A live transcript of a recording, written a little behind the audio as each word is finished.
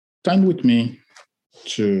Turn with me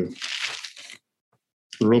to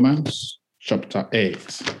Romans chapter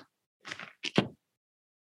 8.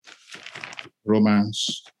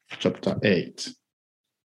 Romans chapter 8.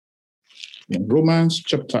 In Romans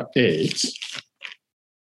chapter 8,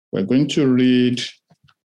 we're going to read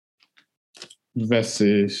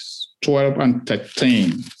verses 12 and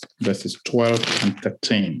 13. Verses 12 and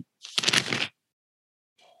 13.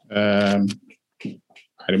 I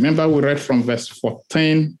remember we read from verse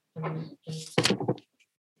 14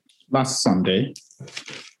 last Sunday,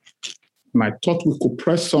 and I thought we could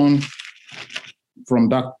press on from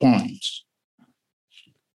that point.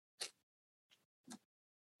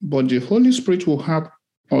 But the Holy Spirit will help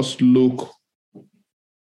us look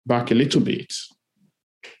back a little bit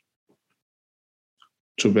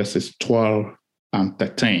to verses 12 and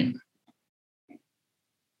 13.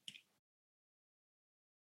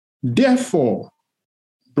 Therefore,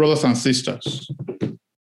 brothers and sisters,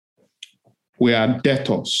 we are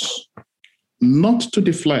debtors, not to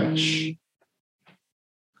the flesh,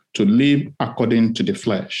 to live according to the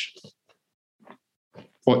flesh.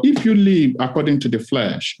 For if you live according to the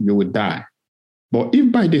flesh, you will die. But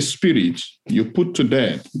if by the Spirit you put to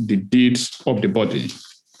death the deeds of the body,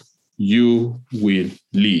 you will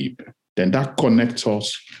live. Then that connects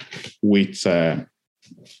us with the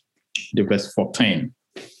verse 14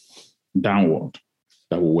 downward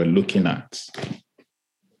that we were looking at.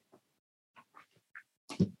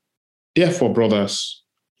 Therefore, brothers,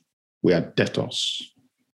 we are debtors.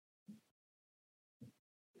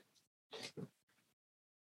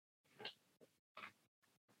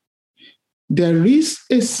 There is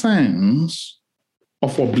a sense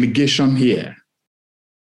of obligation here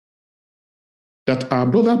that our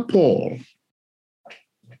brother Paul,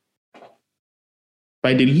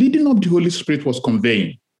 by the leading of the Holy Spirit, was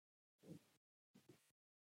conveying.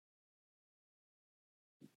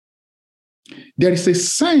 There is a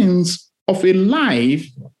sense of a life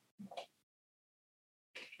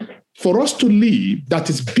for us to live that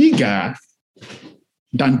is bigger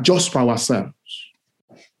than just for ourselves.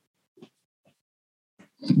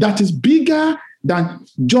 That is bigger than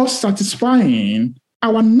just satisfying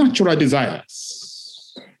our natural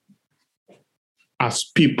desires as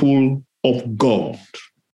people of God.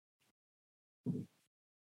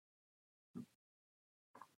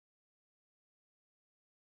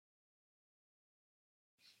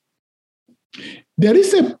 There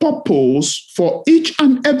is a purpose for each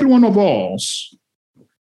and every one of us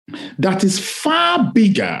that is far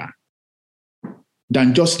bigger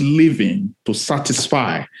than just living to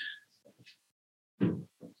satisfy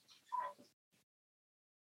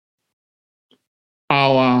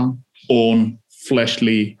our own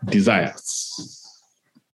fleshly desires.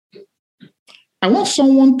 I want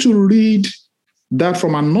someone to read that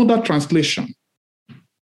from another translation,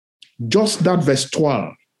 just that verse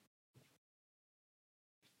 12.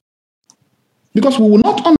 Because we will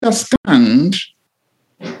not understand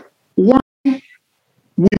why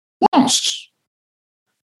we must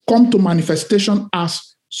come to manifestation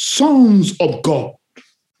as sons of God,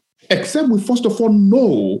 except we first of all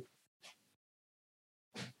know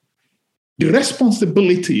the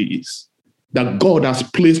responsibilities that God has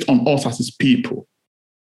placed on us as his people.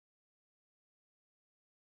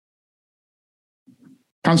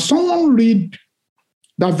 Can someone read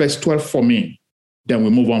that verse 12 for me? Then we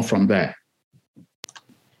move on from there.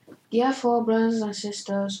 Therefore, brothers and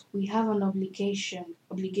sisters, we have an obligation,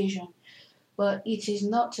 but it is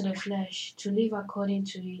not to the flesh to live according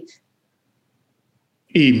to it.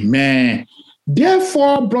 Amen.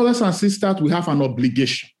 Therefore, brothers and sisters, we have an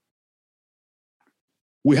obligation.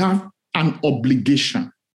 We have an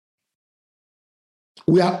obligation.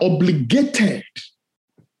 We are obligated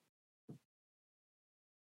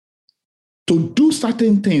to do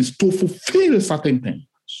certain things, to fulfill certain things.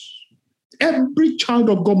 Every child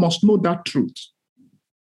of God must know that truth,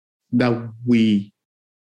 that we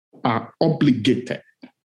are obligated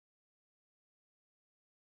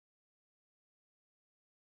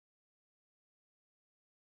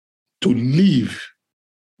to live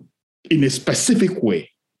in a specific way.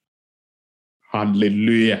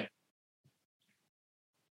 Hallelujah.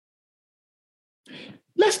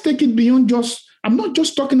 Let's take it beyond just, I'm not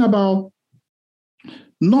just talking about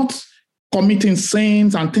not committing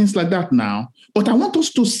sins and things like that now, but I want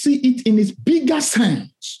us to see it in its bigger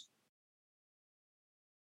sense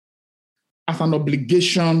as an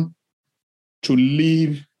obligation to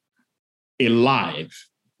live a life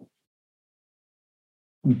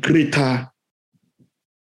greater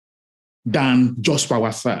than just for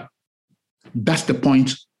ourselves. That's the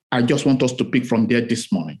point I just want us to pick from there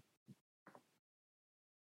this morning.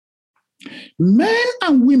 Men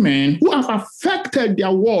and women who have affected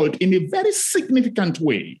their world in a very significant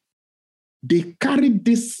way, they carry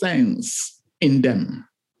this sense in them.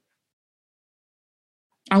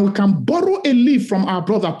 And we can borrow a leaf from our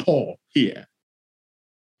brother Paul here.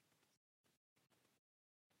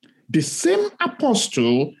 The same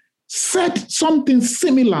apostle said something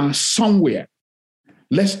similar somewhere.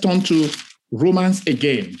 Let's turn to Romans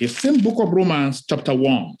again. The same book of Romans, chapter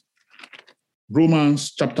 1.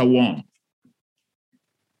 Romans chapter 1.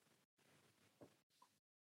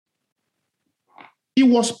 He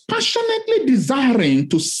was passionately desiring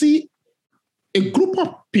to see a group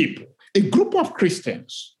of people, a group of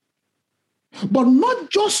Christians, but not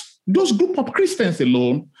just those group of Christians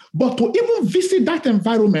alone, but to even visit that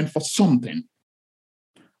environment for something.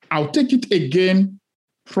 I'll take it again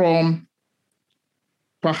from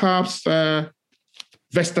perhaps verse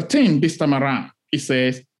 13 this time around. It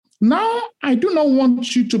says, "Now I do not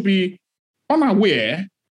want you to be unaware,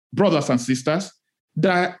 brothers and sisters,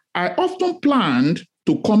 that I often planned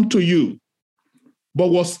to come to you, but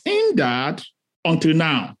was hindered until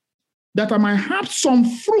now, that I might have some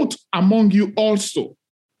fruit among you also."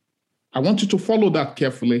 I want you to follow that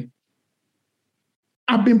carefully.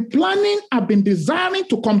 I've been planning, I've been desiring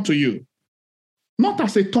to come to you, not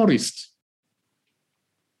as a tourist.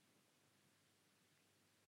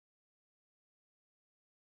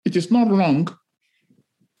 It is not wrong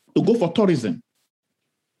to go for tourism,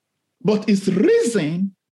 but his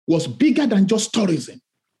reason was bigger than just tourism.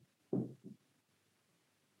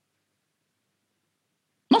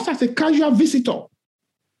 Not as a casual visitor.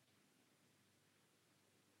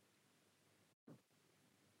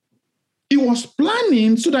 He was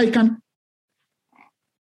planning so that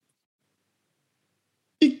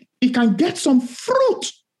he can get some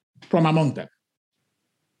fruit from among them.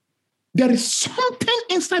 There is something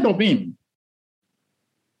inside of him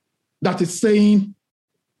that is saying,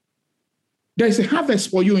 there is a harvest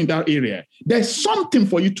for you in that area. There's something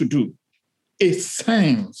for you to do. A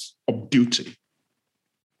sense of duty.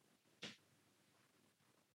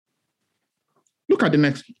 Look at the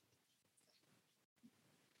next one.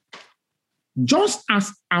 Just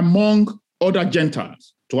as among other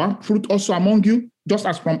Gentiles, to have fruit also among you, just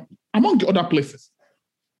as from among the other places.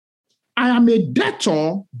 I am a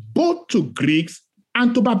debtor both to Greeks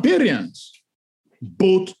and to barbarians,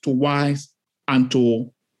 both to wise and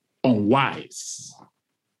to unwise.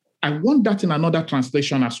 I want that in another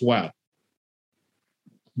translation as well.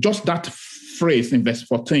 Just that phrase in verse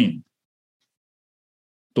 14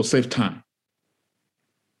 to save time.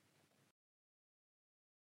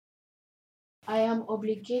 I am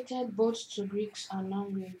obligated both to Greeks and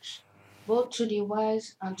non-Greeks, both to the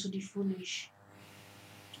wise and to the foolish.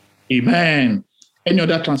 Amen. Any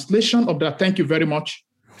other translation of that? Thank you very much.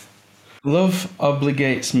 Love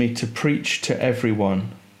obligates me to preach to everyone.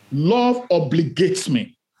 Love obligates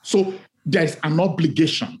me. So there's an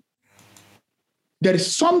obligation. There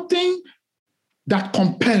is something that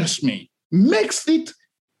compels me, makes it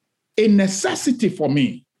a necessity for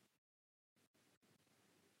me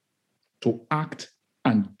to act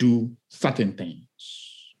and do certain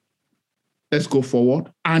things. Let's go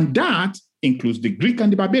forward. And that includes the Greek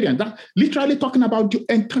and the barbarian. That literally talking about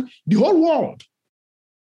the whole world.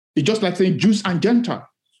 It's just like saying Jews and Gentiles.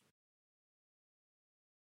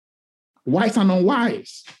 Wise and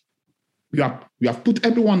unwise. You have put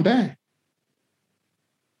everyone there.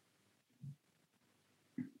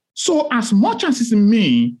 So as much as it's in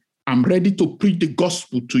me, I'm ready to preach the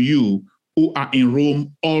gospel to you who are in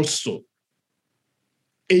Rome also.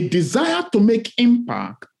 A desire to make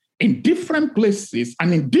impact in different places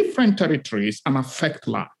and in different territories and affect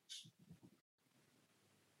life.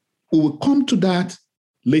 We will come to that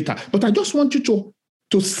later. But I just want you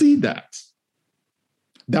to see that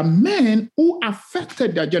the men who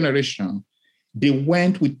affected their generation, they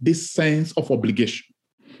went with this sense of obligation.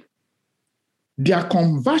 Their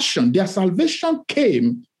conversion, their salvation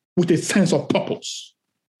came with a sense of purpose,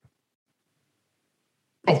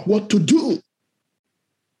 of what to do.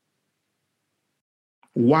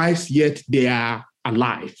 Whilst yet they are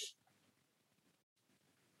alive.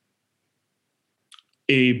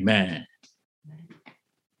 Amen.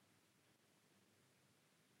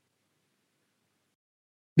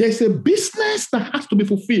 There's a business that has to be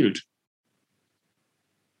fulfilled.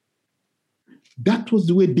 That was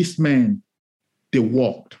the way these men, they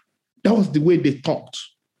walked. That was the way they talked.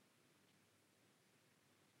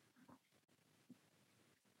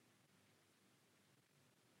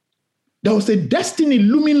 There was a destiny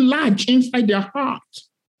looming large inside their heart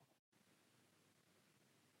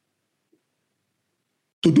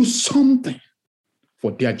to do something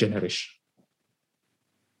for their generation.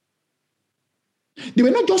 They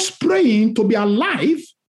were not just praying to be alive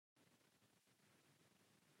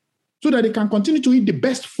so that they can continue to eat the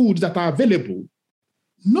best foods that are available.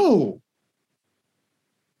 No.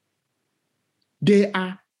 They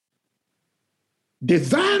are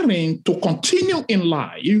desiring to continue in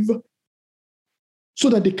life so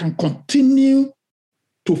that they can continue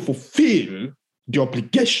to fulfill the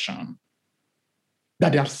obligation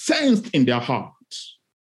that they have sensed in their hearts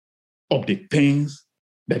of the things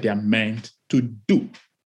that they are meant to do.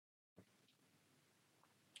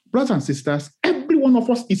 Brothers and sisters, every one of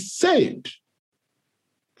us is saved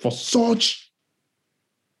for such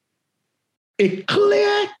a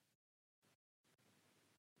clear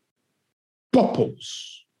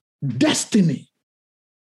purpose, destiny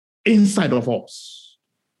inside of us.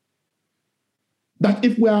 That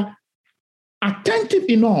if we are attentive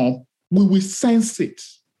enough, we will sense it.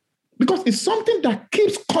 Because it's something that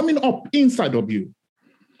keeps coming up inside of you.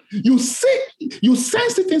 You see, you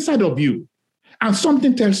sense it inside of you, and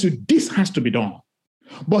something tells you this has to be done.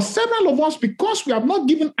 But several of us, because we have not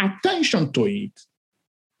given attention to it,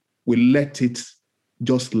 we let it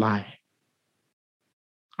just lie.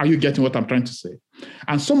 Are you getting what I'm trying to say?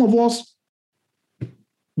 And some of us,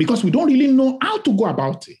 because we don't really know how to go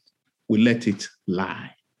about it, we let it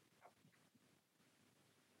lie.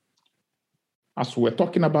 As we're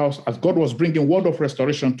talking about, as God was bringing word of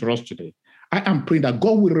restoration to us today, I am praying that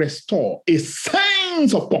God will restore a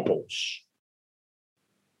sense of purpose,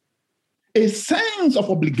 a sense of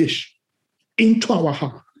obligation into our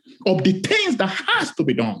heart of the things that has to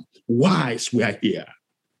be done whilst we are here.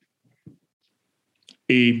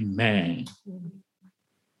 Amen.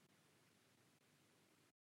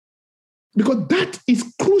 Because that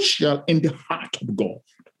is crucial in the heart of God.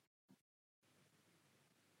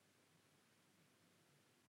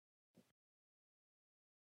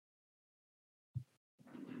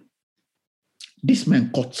 These men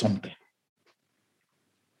caught something.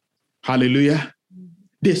 Hallelujah.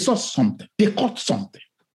 They saw something. They caught something.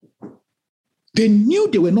 They knew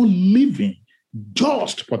they were not living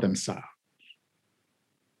just for themselves,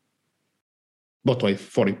 but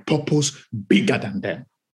for a purpose bigger than them.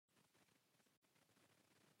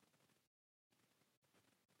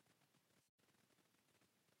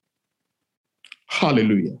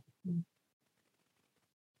 Hallelujah.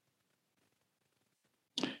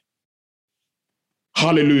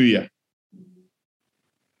 Hallelujah.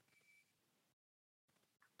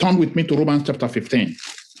 Turn with me to Romans chapter 15.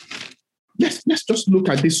 Let's just look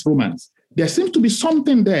at this Romans. There seems to be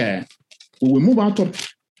something there. We will move out of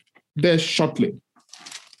there shortly.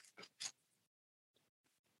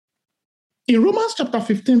 In Romans chapter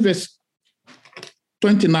 15, verse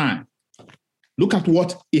 29, look at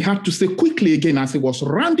what he had to say quickly again as he was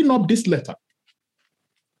rounding up this letter.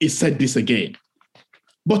 He said this again.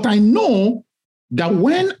 But I know that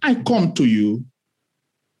when I come to you,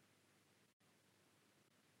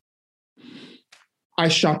 I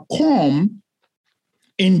shall come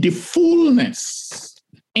in the fullness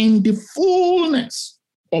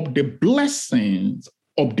of the blessings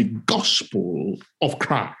of the gospel of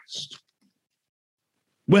Christ.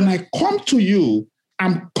 When I come to you,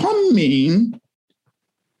 I'm coming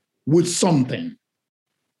with something.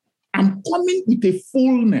 I'm coming with a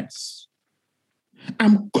fullness.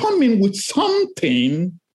 I'm coming with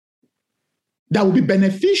something that will be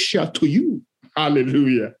beneficial to you.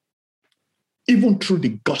 Hallelujah. Even through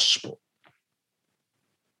the gospel.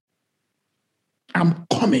 I'm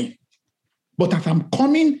coming. But as I'm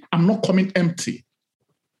coming, I'm not coming empty.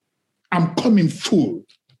 I'm coming full.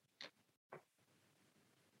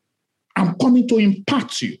 I'm coming to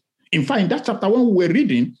impart to you. In fact, in that chapter when we were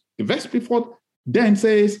reading, the verse before then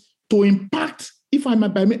says, to impart, if I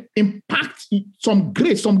may impact some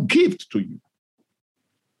grace, some gift to you.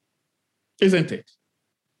 Isn't it?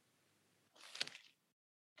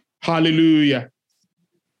 Hallelujah.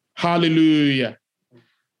 Hallelujah.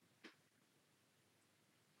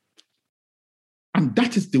 And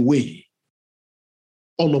that is the way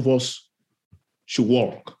all of us should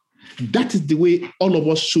walk. That is the way all of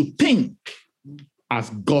us should think as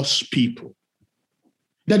God's people.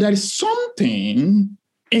 That there is something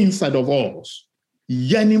inside of us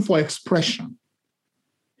yearning for expression,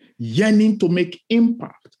 yearning to make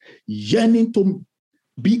impact, yearning to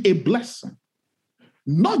be a blessing,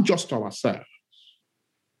 not just to ourselves.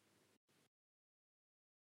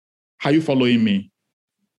 Are you following me?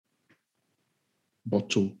 But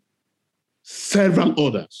to several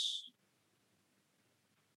others.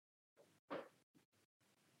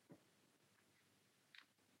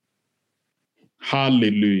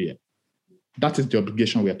 Hallelujah. That is the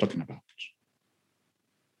obligation we are talking about.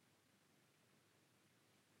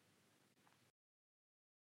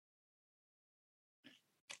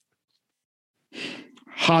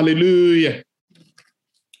 Hallelujah.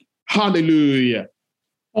 Hallelujah.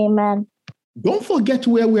 Amen. Don't forget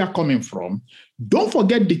where we are coming from. Don't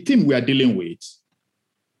forget the team we are dealing with.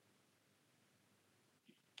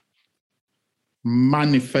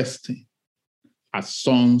 Manifesting as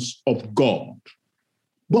sons of God.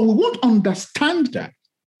 But we won't understand that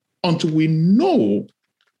until we know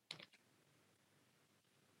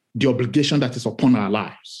the obligation that is upon our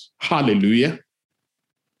lives. Hallelujah.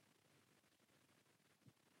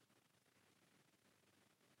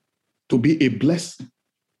 To be a blessing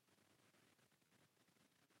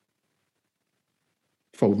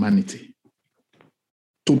for humanity.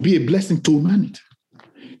 To be a blessing to humanity.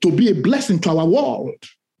 To be a blessing to our world.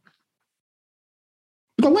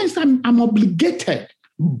 Because when I'm obligated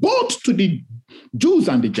both to the Jews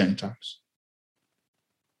and the Gentiles,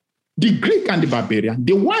 the Greek and the barbarian,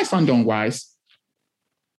 the wise and the unwise,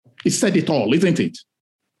 it said it all, isn't it?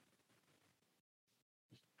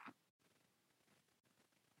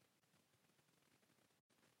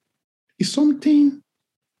 Is something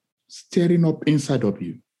stirring up inside of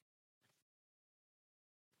you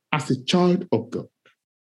as a child of God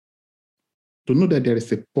to know that there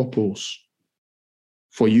is a purpose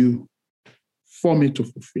for you, for me to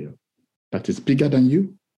fulfill, that is bigger than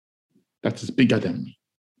you, that is bigger than me.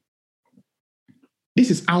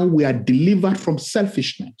 This is how we are delivered from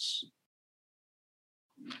selfishness.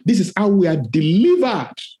 This is how we are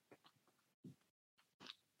delivered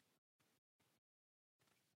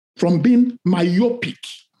from being myopic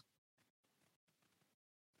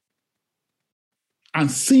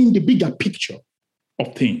and seeing the bigger picture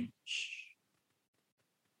of things.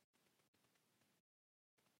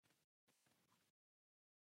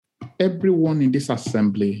 Everyone in this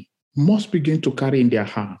assembly must begin to carry in their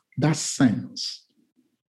heart that sense.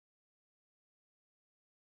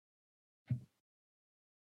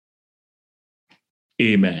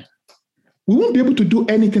 Amen. We won't be able to do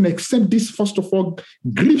anything except this, first of all,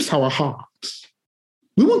 grips our hearts.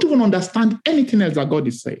 We won't even understand anything else that God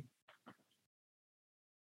is saying.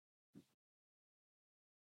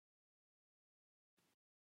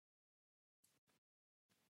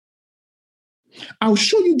 I'll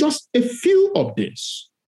show you just a few of this.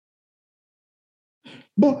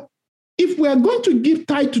 But if we are going to give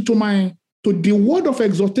title to the word of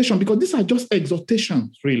exhortation, because these are just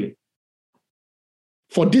exhortations, really,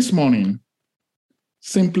 for this morning,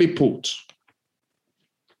 simply put,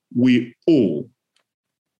 we owe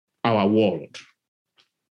our world.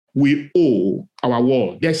 We owe our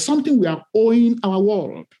world. There's something we are owing our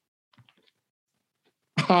world.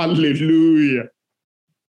 Hallelujah.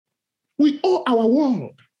 We owe our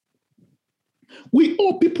world. We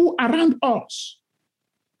owe people around us,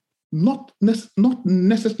 not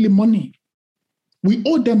necessarily money. We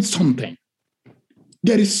owe them something.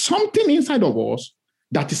 There is something inside of us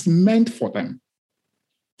that is meant for them.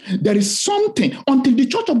 There is something, until the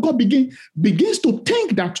church of God begins to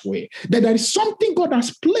think that way, that there is something God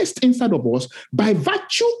has placed inside of us by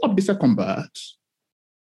virtue of the second birth.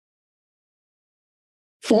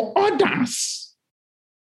 For others,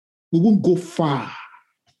 we won't go far.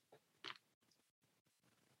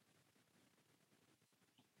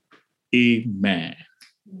 Amen.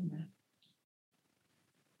 Amen.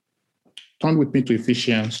 Turn with me to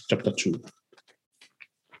Ephesians chapter 2.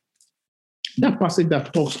 That passage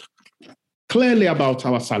that talks clearly about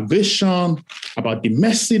our salvation, about the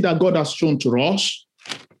mercy that God has shown to us.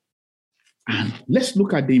 And let's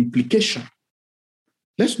look at the implication.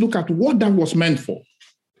 Let's look at what that was meant for.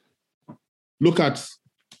 Look at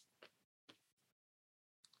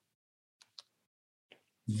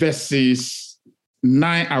verses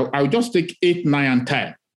 9. I'll just take 8, 9, and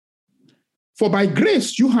 10. For by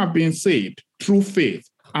grace you have been saved through faith,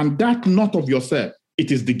 and that not of yourself.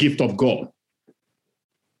 It is the gift of God.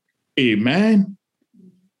 Amen.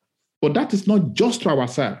 But that is not just to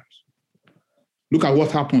ourselves. Look at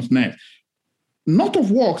what happens next. Not of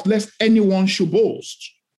works, lest anyone should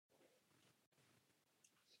boast.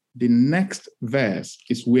 The next verse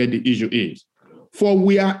is where the issue is. For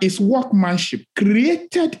we are his workmanship,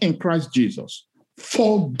 created in Christ Jesus,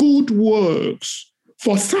 for good works,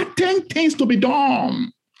 for certain things to be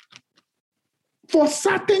done. For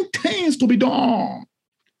certain things to be done,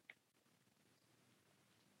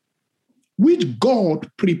 which God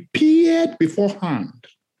prepared beforehand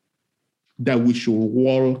that we should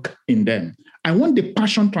walk in them. I want the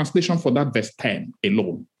Passion Translation for that verse 10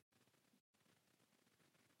 alone,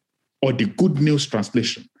 or the Good News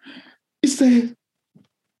Translation. It says,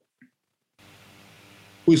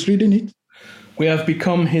 who is reading it? We have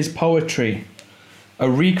become his poetry, a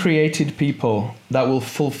recreated people that will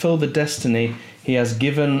fulfill the destiny he has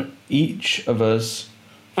given each of us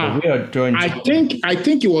For we are joined I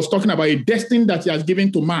think he was talking about a destiny that he has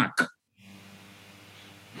given to Mark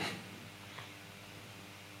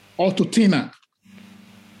or to Tina.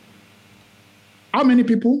 How many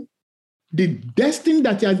people? The destiny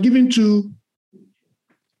that he has given to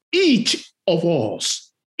each of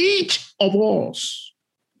us. Each of us.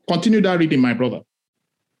 Continue that reading, my brother.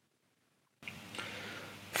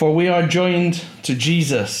 For we are joined to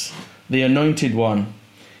Jesus, the Anointed One.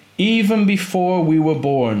 Even before we were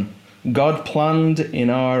born, God planned in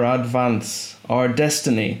our advance our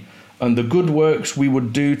destiny and the good works we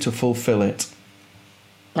would do to fulfill it.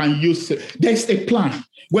 Can you say there's a plan?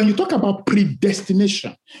 When you talk about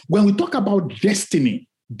predestination, when we talk about destiny,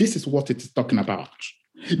 this is what it is talking about.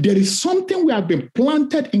 There is something we have been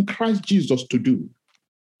planted in Christ Jesus to do.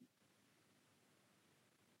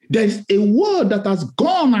 There is a word that has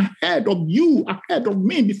gone ahead of you, ahead of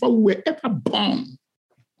me, before we were ever born.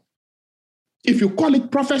 If you call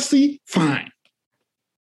it prophecy, fine.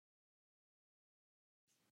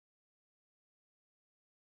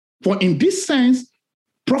 For in this sense,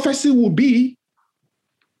 prophecy will be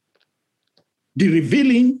the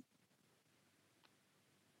revealing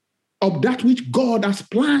of that which God has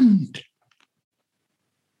planned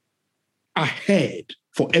ahead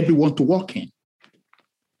for everyone to walk in.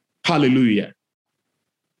 Hallelujah.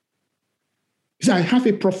 He said, I have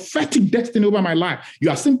a prophetic destiny over my life. You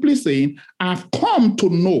are simply saying, I've come to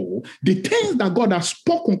know the things that God has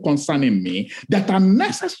spoken concerning me that are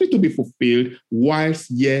necessary to be fulfilled whilst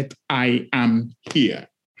yet I am here.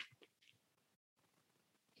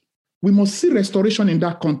 We must see restoration in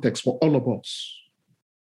that context for all of us.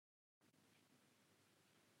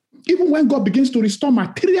 Even when God begins to restore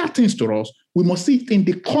material things to us, we must see it in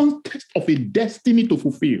the context of a destiny to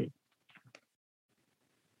fulfill.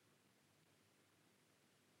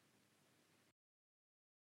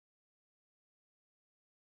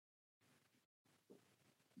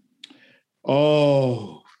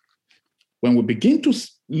 Oh, when we begin to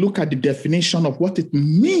look at the definition of what it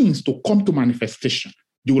means to come to manifestation,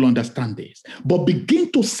 you will understand this. But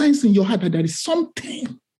begin to sense in your heart that there is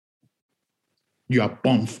something you are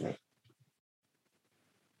born for.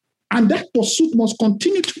 And that pursuit must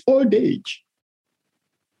continue to old age,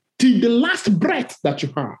 till the last breath that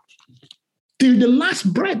you have, till the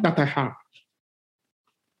last breath that I have.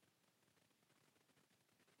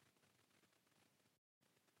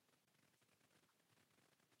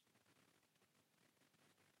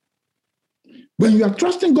 When you are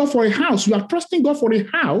trusting God for a house, you are trusting God for a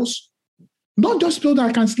house, not just so that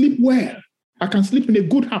I can sleep well. I can sleep in a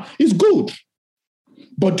good house. It's good.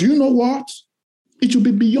 But do you know what? It should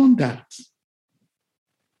be beyond that.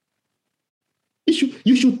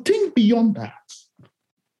 You should think beyond that.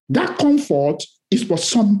 That comfort is for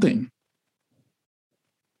something.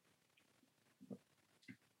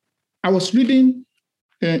 I was reading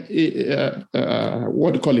what do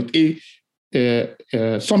you call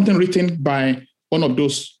it? Something written by one of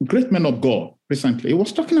those great men of God recently. He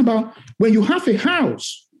was talking about when you have a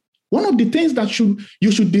house, one of the things that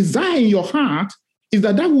you should desire in your heart is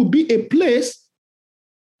that will be a place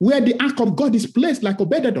where the ark of God is placed, like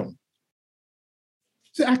Obed-Edom.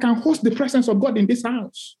 Say, I can host the presence of God in this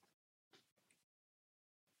house.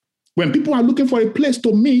 When people are looking for a place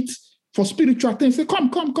to meet for spiritual things, say, come,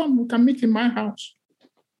 we can meet in my house.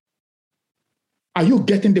 Are you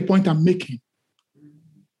getting the point I'm making?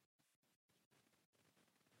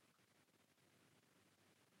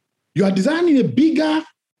 You are designing a bigger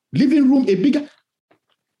living room,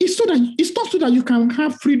 it's not so that you can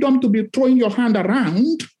have freedom to be throwing your hand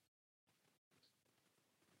around.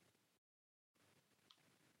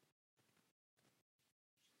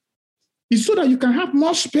 It's so that you can have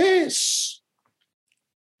more space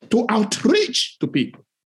to outreach to people.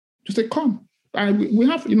 To say, come, we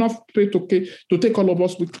have enough space to take all of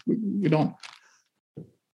us. We don't.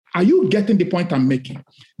 Are you getting the point I'm making?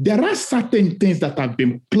 There are certain things that have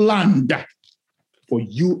been planned for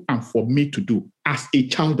you and for me to do as a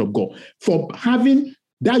child of God. For having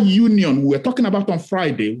that union we were talking about on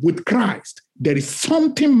Friday with Christ, there is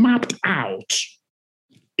something mapped out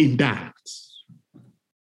in that.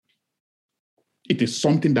 It is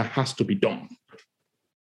something that has to be done.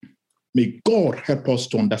 May God help us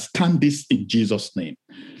to understand this in Jesus' name.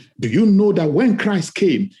 Do you know that when Christ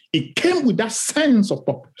came, he came with that sense of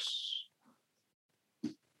purpose?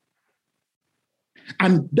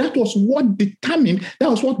 And that was what determined, that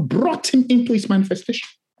was what brought him into his manifestation.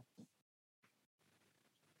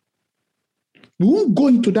 We won't go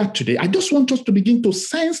into that today. I just want us to begin to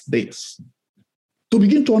sense this, to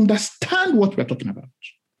begin to understand what we're talking about.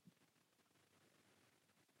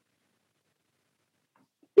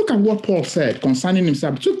 Look Look at what Paul said concerning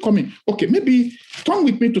himself. So coming, okay, maybe turn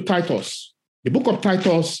with me to Titus, the book of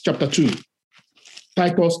Titus, chapter 2.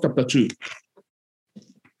 Titus, chapter 2.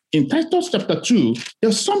 In Titus, chapter 2,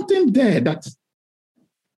 there's something there that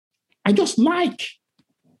I just like.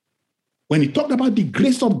 When he talked about the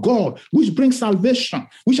grace of God, which brings salvation,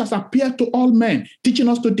 which has appeared to all men, teaching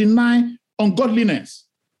us to deny ungodliness.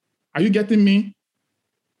 Are you getting me?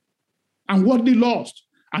 And worldly lust,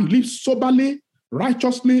 and live soberly,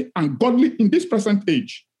 righteously, and godly in this present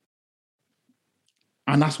age.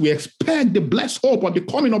 And as we expect the blessed hope of the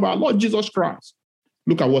coming of our Lord Jesus Christ,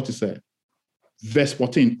 look at what he said. Verse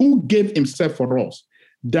 14, who gave himself for us,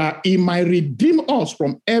 that he might redeem us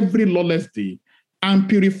from every lawless deed, and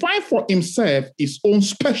purify for himself his own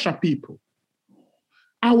special people.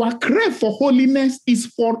 Our crave for holiness is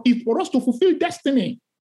for us to fulfill destiny.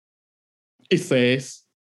 It says,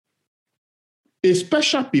 a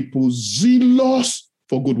special people zealous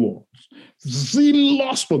for good works.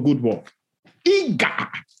 Zealous for good work. Eager.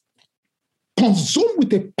 Consumed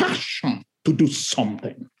with a passion to do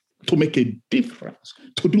something, to make a difference,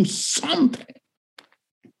 to do something.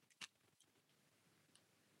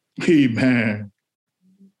 Amen.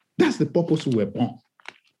 That's the purpose we were born.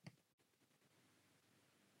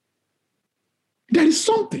 There is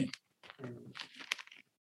something.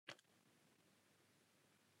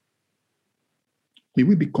 May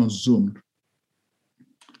we be consumed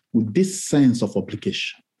with this sense of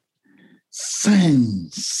obligation,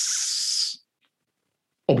 sense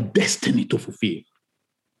of destiny to fulfill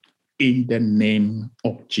in the name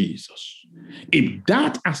of Jesus. If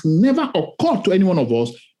that has never occurred to any one of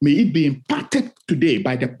us, may it be imparted today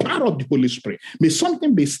by the power of the Holy Spirit. May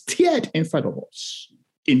something be stirred inside of us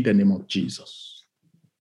in the name of Jesus.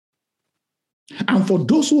 And for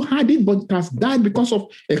those who had it but has died because of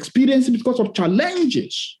experiences, because of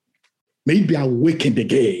challenges, may it be awakened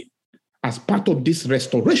again as part of this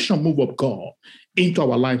restoration move of God into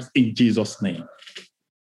our lives in Jesus' name.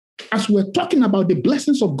 As we're talking about the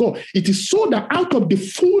blessings of God, it is so that out of the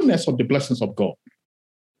fullness of the blessings of God,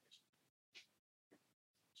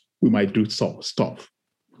 we might do stuff.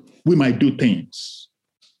 We might do things.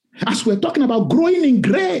 As we're talking about growing in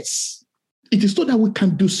grace, it is so that we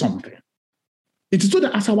can do something. It is so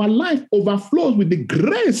that as our life overflows with the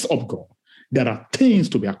grace of God, there are things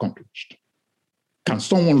to be accomplished. Can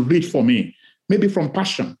someone read for me? Maybe from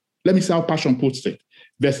Passion. Let me see how Passion puts it.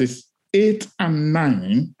 Verses 8 and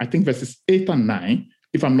 9, I think verses 8 and 9,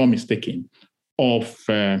 if I'm not mistaken, of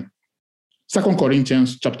 2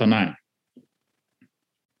 Corinthians chapter 9.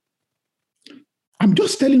 I'm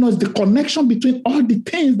just telling us the connection between all the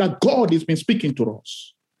things that God has been speaking to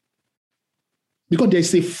us. Because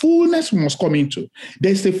there's a fullness we must come into.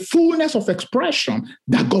 There's a fullness of expression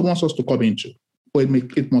that God wants us to come into. But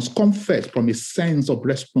it must come first from a sense of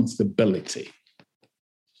responsibility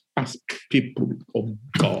as people of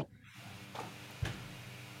God.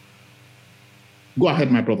 Go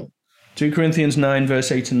ahead, my brother. 2 Corinthians 9,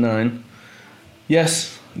 verse 8 and 9.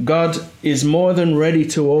 Yes, God is more than ready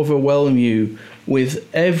to overwhelm you with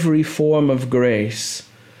every form of grace,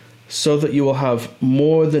 so that you will have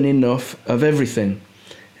more than enough of everything,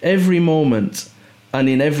 every moment, and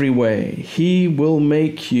in every way. He will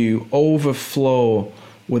make you overflow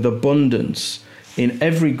with abundance in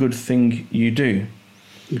every good thing you do.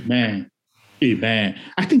 Amen. Amen.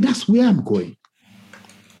 I think that's where I'm going.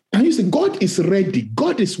 And you see, God is ready,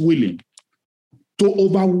 God is willing to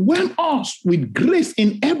overwhelm us with grace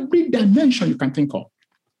in every dimension you can think of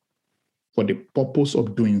for the purpose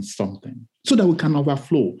of doing something, so that we can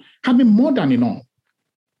overflow, having more than enough.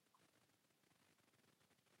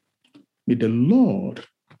 May the Lord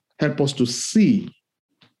help us to see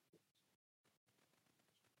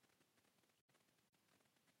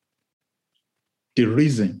the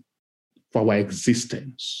reason for our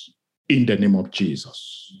existence in the name of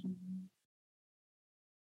Jesus.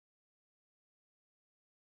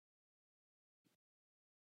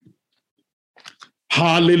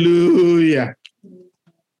 Hallelujah.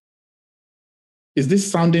 Is this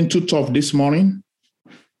sounding too tough this morning?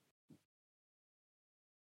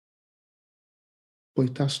 But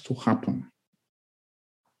it has to happen.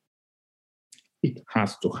 It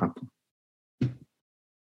has to happen.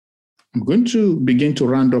 I'm going to begin to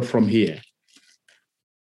round up from here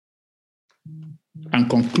and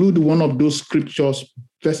conclude one of those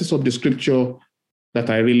verses of the scripture that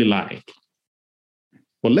I really like.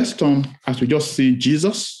 But let's turn as we just see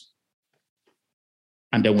Jesus,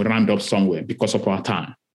 and then we round up somewhere because of our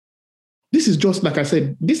time. This is just, like I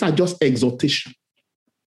said, these are just exhortation.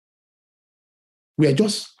 We are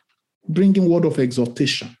just bringing word of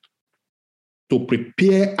exhortation to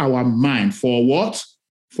prepare our mind for what?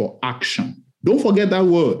 for action. Don't forget that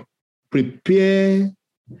word. Prepare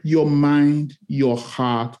your mind, your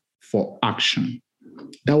heart for action.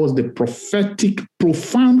 That was the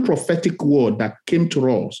profound prophetic word that came to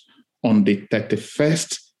us on the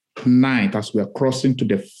 31st night as we are crossing to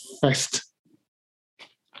the 1st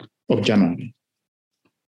of January.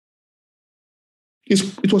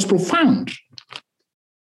 It was profound.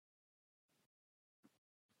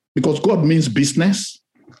 Because God means business.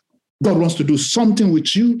 God wants to do something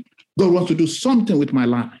with you. God wants to do something with my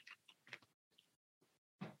life.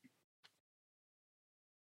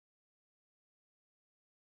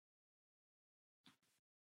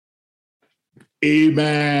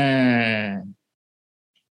 Amen.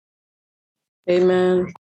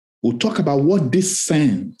 Amen. We'll talk about what this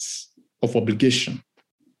sense of obligation,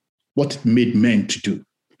 what it made men to do.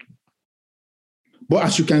 But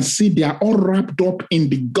as you can see, they are all wrapped up in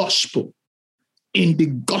the gospel. In the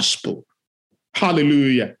gospel.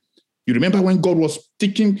 Hallelujah. You remember when God was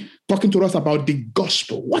talking to us about the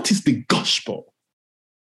gospel. What is the gospel?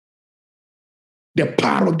 The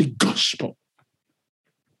power of the gospel.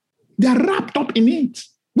 They are wrapped up in it.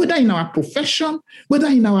 Whether in our profession, whether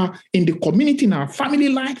in the community, in our family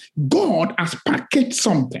life, God has packaged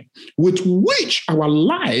something with which our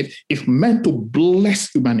life is meant to bless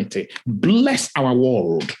humanity, bless our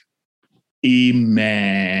world.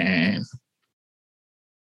 Amen.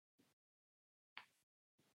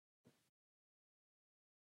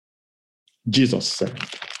 Jesus said,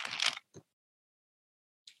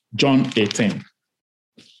 John 18.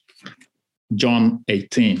 John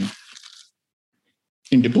 18.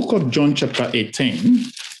 In the book of John chapter 18,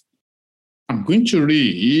 I'm going to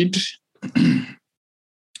read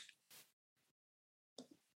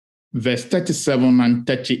verse 37 and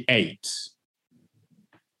 38.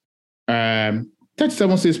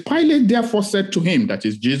 37 says, Pilate therefore said to him, that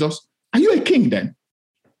is Jesus, are you a king then?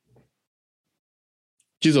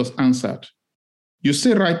 Jesus answered, you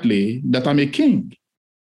say rightly that I'm a king.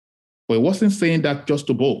 But he wasn't saying that just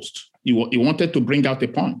to boast. He wanted to bring out a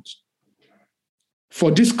point. For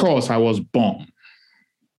this cause I was born.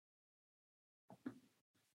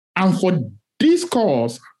 And for this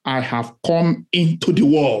cause I have come into the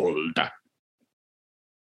world,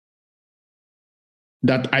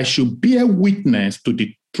 that I should bear witness to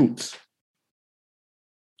the truth.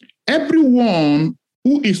 Everyone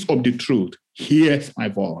who is of the truth hears my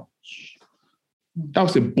voice. That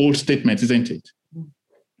was a bold statement, isn't it?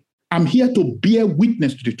 I'm here to bear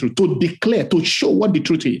witness to the truth, to declare, to show what the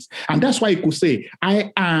truth is. And that's why he could say,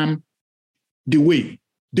 I am the way,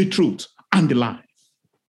 the truth, and the life.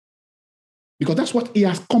 Because that's what he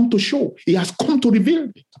has come to show. He has come to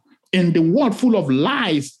reveal it. In the world full of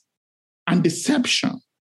lies and deception,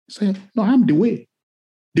 say, no, I'm the way,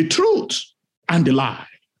 the truth, and the life.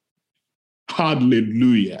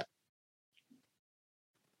 Hallelujah.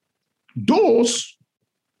 Those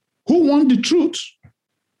who want the truth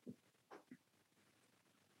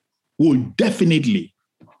will definitely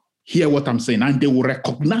hear what I'm saying, and they will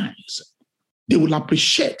recognize it. They will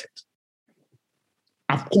appreciate it.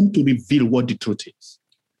 I've come to reveal what the truth is.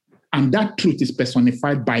 And that truth is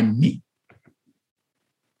personified by me.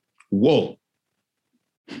 Whoa.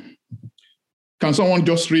 Can someone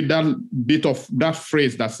just read that bit of that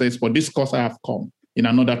phrase that says, for this cause I have come, in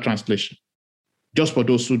another translation? Just for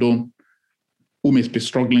those who may be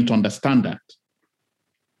struggling to understand that.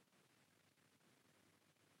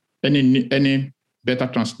 Any better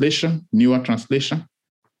translation, newer translation?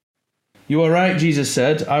 You are right, Jesus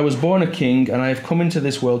said. I was born a king, and I have come into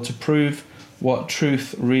this world to prove what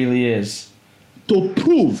truth really is. To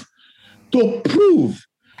prove,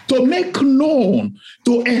 to make known,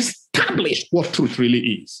 to establish what truth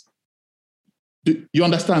really is. Do you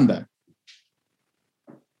understand that?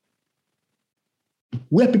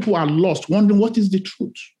 Where people are lost, wondering what is the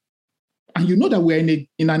truth. And you know that we're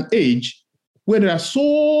in an age where there are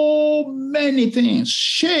so many things,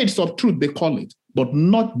 shades of truth, they call it, but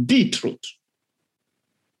not the truth.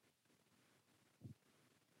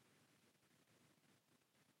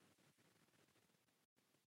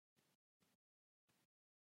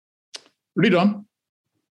 Read on.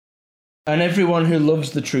 And everyone who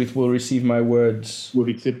loves the truth will receive my words. Will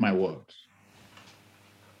receive my words.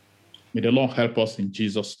 May the Lord help us in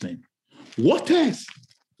Jesus' name. What else?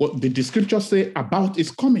 What did the scripture say about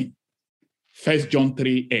his coming? 1 John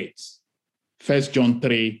 3:8. 1 John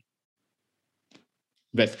 3,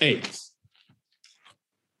 verse 8.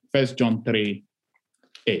 1 John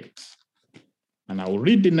 3:8. And I will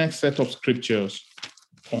read the next set of scriptures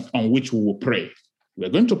on which we will pray. We're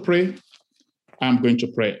going to pray. I'm going to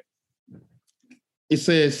pray. It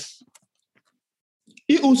says,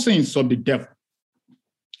 he who sins of the devil,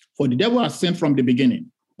 For the devil has sinned from the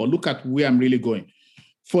beginning. But look at where I'm really going.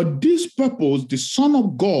 For this purpose, the Son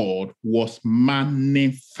of God was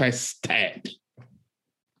manifested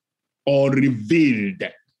or revealed,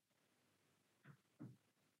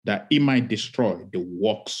 that he might destroy the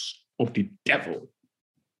works of the devil.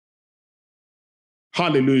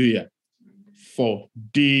 Hallelujah. For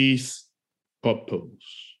this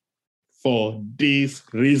purpose, for this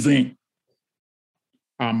reason.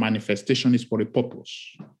 Our manifestation is for a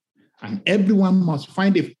purpose. And everyone must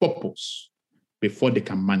find a purpose before they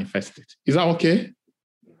can manifest it. Is that okay?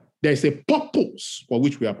 There is a purpose for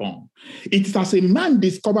which we are born. It is as a man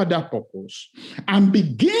discovers that purpose and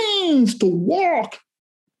begins to walk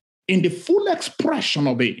in the full expression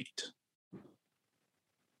of it,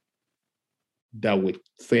 that we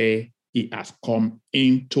say he has come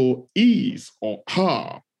into his or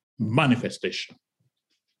her manifestation.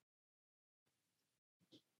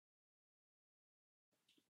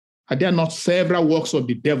 Are there not several works of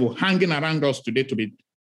the devil hanging around us today to be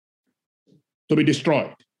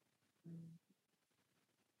destroyed?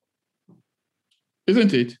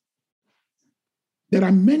 Isn't it? There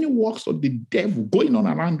are many works of the devil going on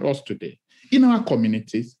around us today, in our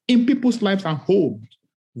communities, in people's lives and homes,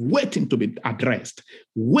 waiting to be addressed,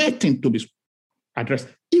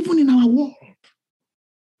 even in our world.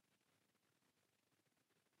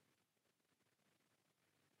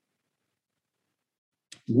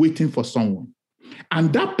 Waiting for someone.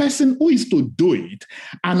 And that person who is to do it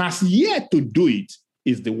and has yet to do it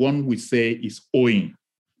is the one we say is owing.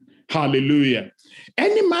 Hallelujah.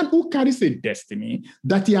 Any man who carries a destiny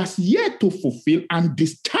that he has yet to fulfill and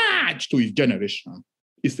discharge to his generation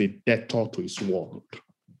is a debtor to his world.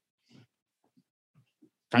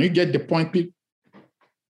 Can you get the point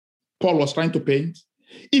Paul was trying to paint?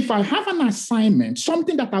 If I have an assignment,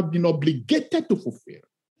 something that I've been obligated to fulfill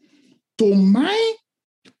to my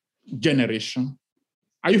generation,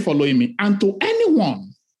 are you following me? And to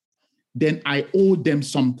anyone, then I owe them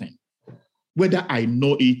something, whether I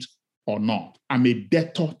know it or not. I'm a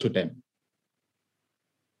debtor to them.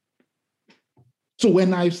 So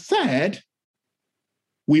when I said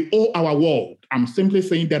we owe our world, I'm simply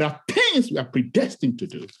saying there are things we are predestined to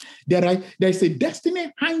do. There is a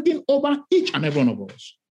destiny hanging over each and every one of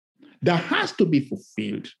us that has to be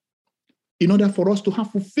fulfilled in order for us to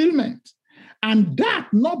have fulfillment. And that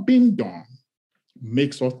not being done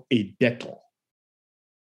makes us a debtor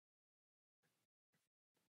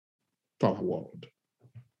to our world.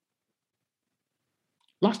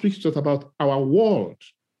 Last week we talked about our world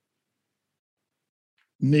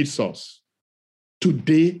needs us.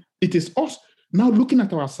 Today, it is us now looking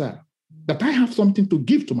at ourselves, that I have something to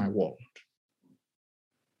give to my world.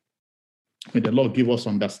 May the Lord give us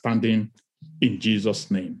understanding in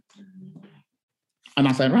Jesus' name. And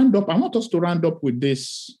as I round up, I want us to round up with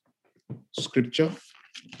this scripture,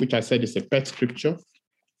 which I said is a pet scripture.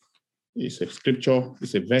 It's a scripture,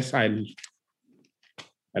 it's a verse I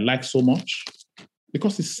like so much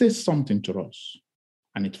because it says something to us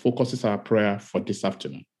and it focuses our prayer for this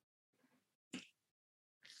afternoon.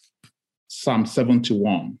 Psalm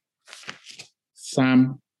 71.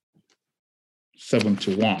 Psalm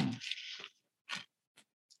 71.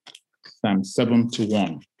 Psalm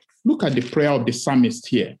 71. Look at the prayer of the psalmist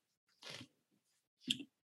here.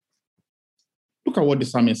 Look at what the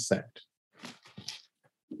psalmist said.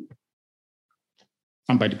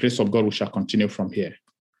 And by the grace of God, we shall continue from here.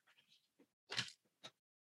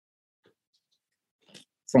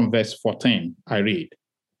 From verse 14, I read,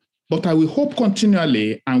 "But I will hope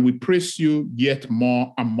continually and will praise you yet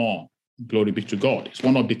more and more." Glory be to God. It's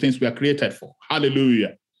one of the things we are created for.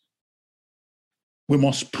 Hallelujah. We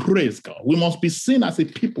must praise God. We must be seen as a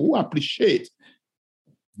people who appreciate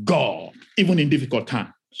God, even in difficult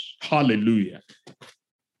times. Hallelujah.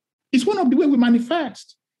 It's one of the ways we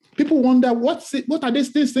manifest. People wonder, what are they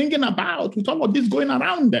still thinking about with all of this going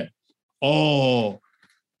around them? Oh,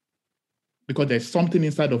 because there's something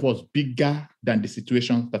inside of us bigger than the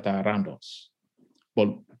situations that are around us.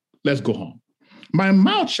 But let's go on. "My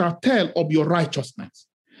mouth shall tell of your righteousness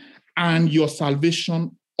and your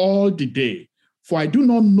salvation all the day, for I do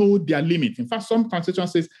not know their limit." In fact, some translation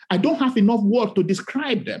says, I don't have enough words to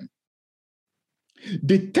describe them.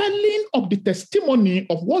 The telling of the testimony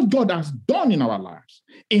of what God has done in our lives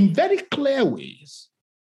in very clear ways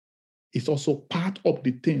is also part of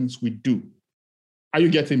the things we do. Are you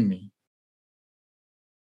getting me?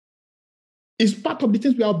 It's part of the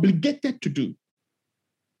things we are obligated to do.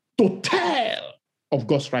 To tell of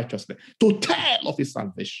God's righteousness, to tell of his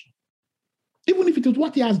salvation. Even if it is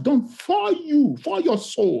what he has done for you, for your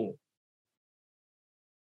soul.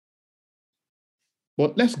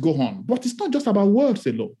 But let's go on. But it's not just about words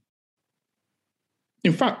alone.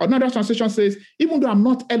 In fact, another translation says, even though I'm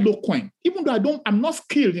not eloquent, even though I'm not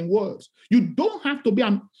skilled in words, you don't have to be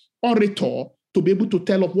an orator to be able to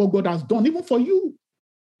tell of what God has done, even for you.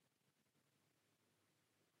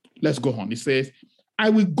 Let's go on. It says, I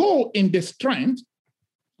will go in the strength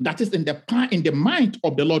that is in the might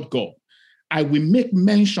of the Lord God. I will make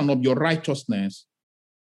mention of your righteousness,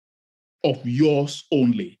 of yours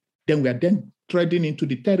only. Then we are then treading into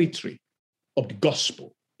the territory of the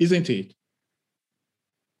gospel, isn't it?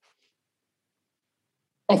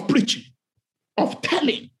 Of preaching, of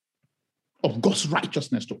telling of God's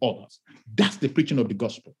righteousness to others. That's the preaching of the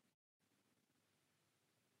gospel.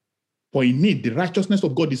 For in it, the righteousness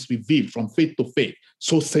of God is revealed from faith to faith.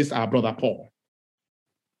 So says our brother Paul.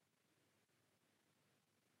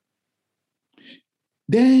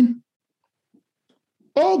 Then,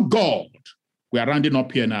 oh God, we are rounding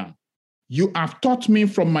up here now. You have taught me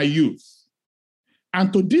from my youth,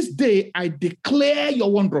 and to this day I declare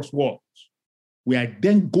your wondrous works. We are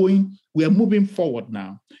moving forward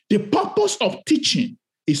now. The purpose of teaching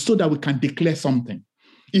is so that we can declare something.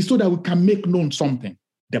 It's so that we can make known something.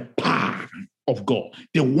 The power of God,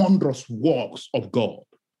 the wondrous works of God.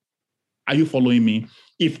 Are you following me?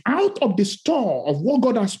 If out of the store of what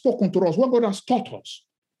God has spoken to us, what God has taught us,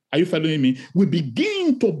 are you following me? We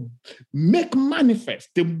begin to make manifest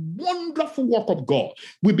the wonderful work of God.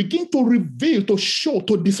 We begin to reveal, to show,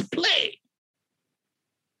 to display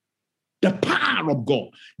the power of God,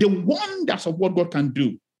 the wonders of what God can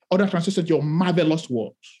do. Other translations, your marvelous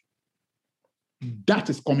works. That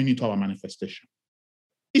is coming into our manifestation.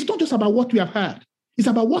 It's not just about what we have heard. It's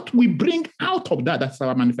about what we bring out of that. That's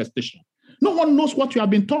our manifestation. No one knows what you have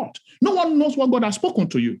been taught. No one knows what God has spoken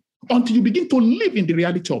to you until you begin to live in the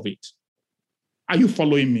reality of it. Are you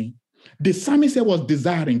following me? The psalmist was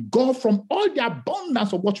desiring, God, from all the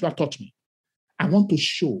abundance of what you have taught me, I want to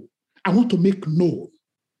show, I want to make known.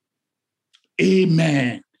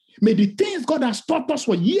 Amen. May the things God has taught us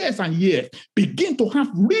for years and years begin to have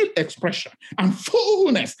real expression and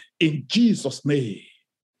fullness in Jesus' name.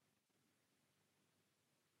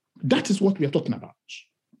 That is what we are talking about.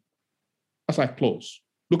 As I close,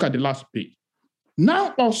 look at the last page.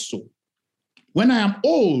 Now also, when I am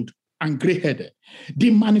old and gray-headed,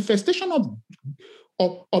 the manifestation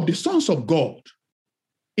of the sons of God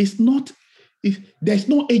is not, there's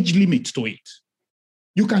no age limit to it.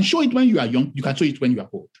 You can show it when you are young, you can show it when you are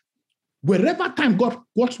old. Wherever time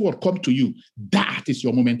God's word comes to you, that is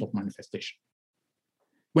your moment of manifestation.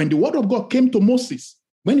 When the word of God came to Moses,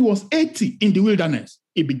 when he was 80 in the wilderness,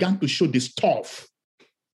 he began to show the stuff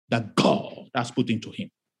that God has put into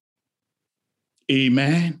him.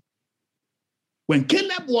 Amen. When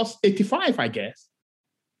Caleb was 85, I guess,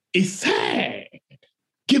 he said,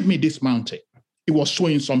 give me this mountain. He was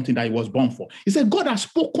showing something that he was born for. He said, God has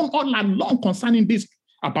spoken all along concerning this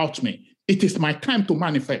about me. It is my time to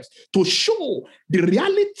manifest, to show the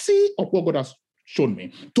reality of what God has shown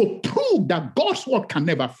me, to prove that God's word can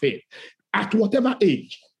never fail. At whatever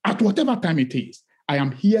age, at whatever time it is, I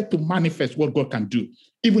am here to manifest what God can do,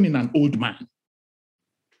 even in an old man.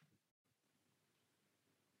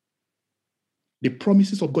 The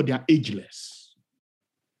promises of God, they are ageless.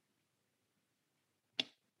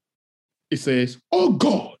 It says, oh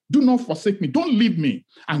God, do not forsake me. Don't leave me.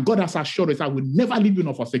 And God has assured us, I will never leave you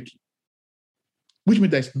nor forsake you. Which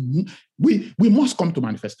means we must come to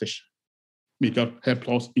manifestation. May God help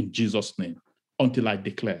us in Jesus' name until I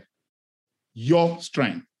declare your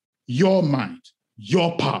strength, your might,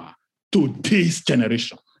 your power to this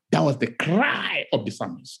generation. That was the cry of the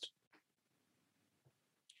psalmist.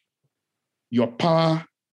 Your power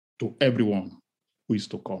to everyone who is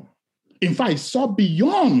to come. In fact, I saw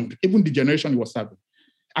beyond even the generation he was serving.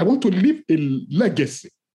 I want to leave a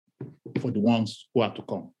legacy for the ones who are to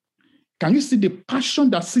come. Can you see the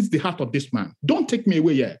passion that sits the heart of this man? Don't take me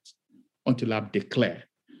away yet until I've declared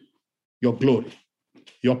your glory,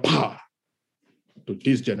 your power to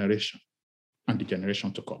this generation and the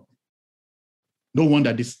generation to come. No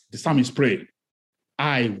wonder the psalmist prayed,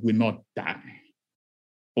 I will not die,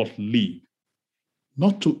 but live,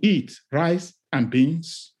 not to eat rice and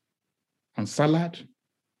beans and salad,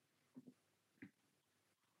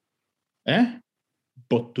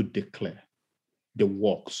 but to declare the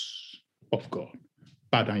works of God.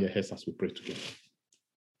 Bow down your heads as we pray together.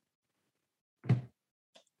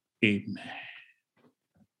 Amen.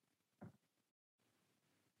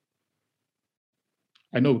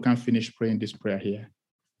 I know we can't finish praying this prayer here,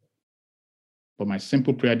 but my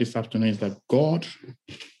simple prayer this afternoon is that God,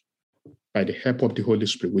 by the help of the Holy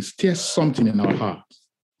Spirit, will stir something in our hearts,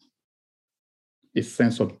 a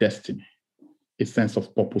sense of destiny, a sense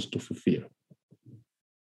of purpose to fulfill.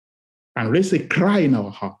 and raise a cry in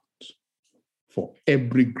our heart for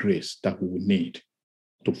every grace that we will need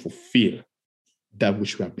to fulfill that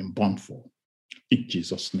which we have been born for. In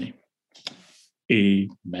Jesus' name.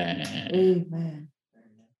 Amen. Amen.